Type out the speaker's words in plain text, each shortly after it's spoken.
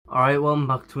Alright, welcome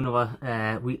back to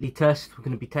another weekly test. We're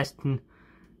going to be testing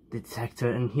the detector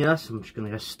in here, so I'm just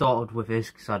going to get started with this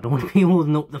because I don't want to be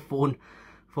holding up the phone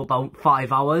for about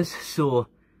 5 hours. So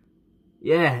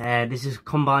yeah, this is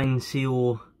combined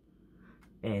CO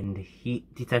and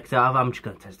heat detector. I'm just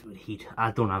going to test it with heat.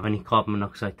 I don't have any carbon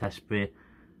monoxide test spray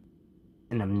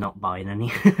and I'm not buying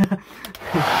any.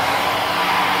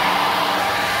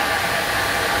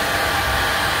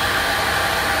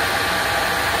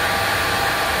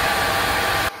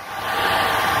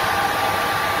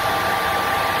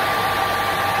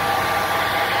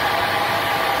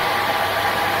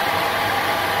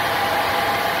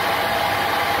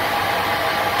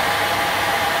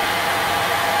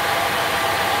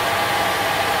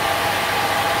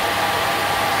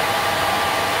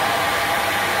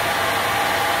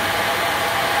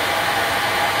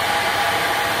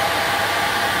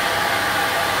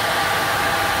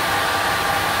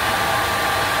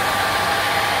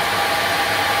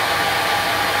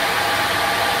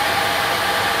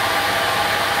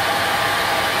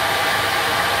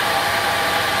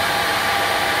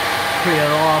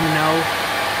 Pre-alarm now.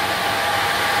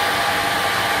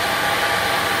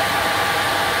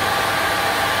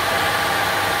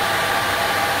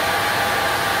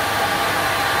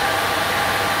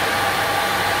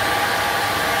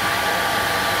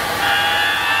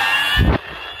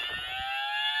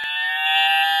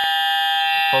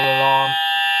 Full alarm.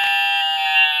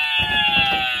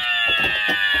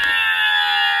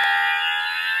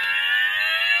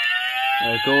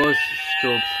 There it goes,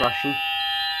 strobe flashing.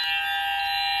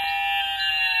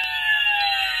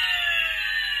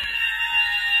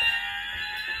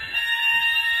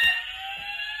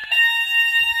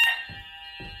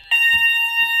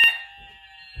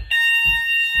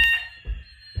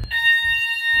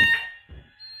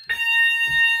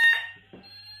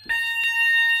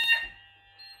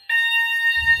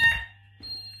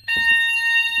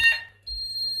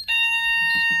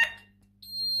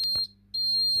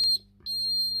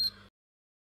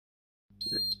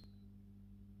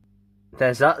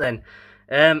 There's that then.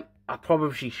 I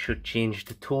probably should change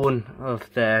the tone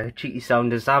of the Hochiki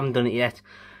sounders. I haven't done it yet.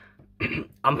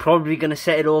 I'm probably going to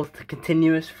set it all to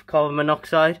continuous for carbon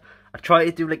monoxide. I tried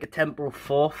to do like a temporal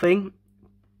 4 thing,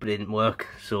 but it didn't work.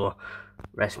 So,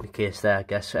 rest my case there, I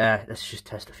guess. Let's just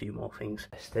test a few more things.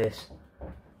 Test this.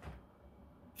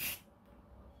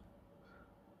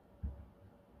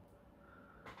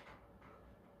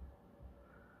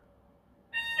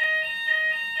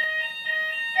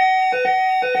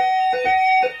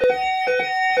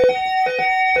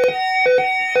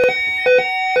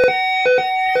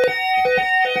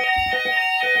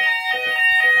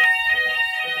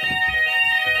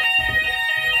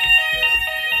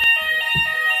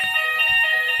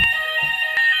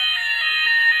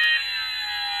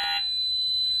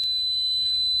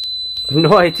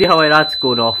 No idea why that's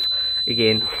going off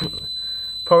again.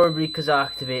 Probably because I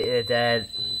activated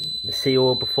the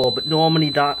CO before, but normally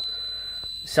that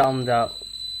sound that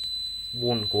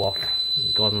won't go off.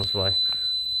 God knows why.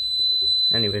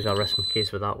 Anyways, I'll rest my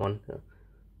case with that one.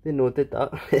 Didn't know it did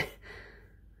that.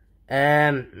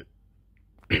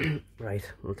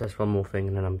 Right, we'll test one more thing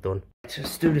and then I'm done.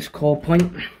 Let's do this call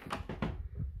point.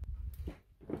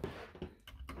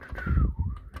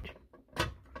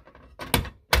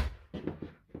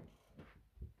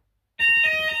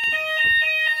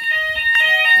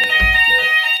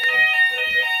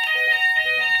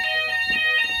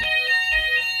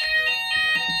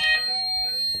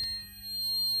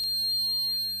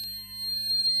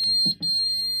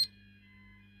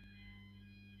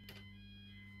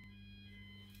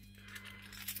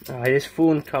 This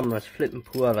phone camera's flipping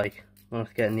poor, like, I'll have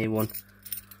to get a new one.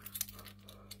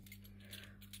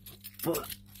 But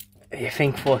you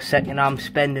think for a second I'm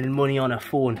spending money on a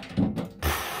phone,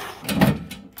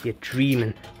 you're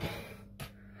dreaming.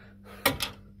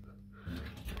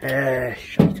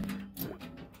 Shite.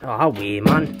 Oh, I'll wait,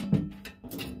 man.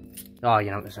 Oh,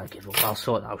 you know, I'll give up, I'll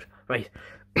sort it out. Right,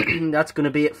 that's going to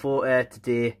be it for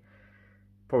today.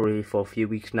 Probably for a few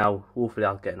weeks now. Hopefully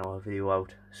I'll get another video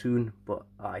out soon, but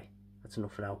aye, that's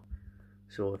enough for now.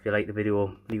 So if you like the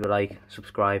video, leave a like,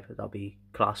 subscribe, that'll be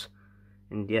class.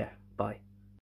 And yeah, bye.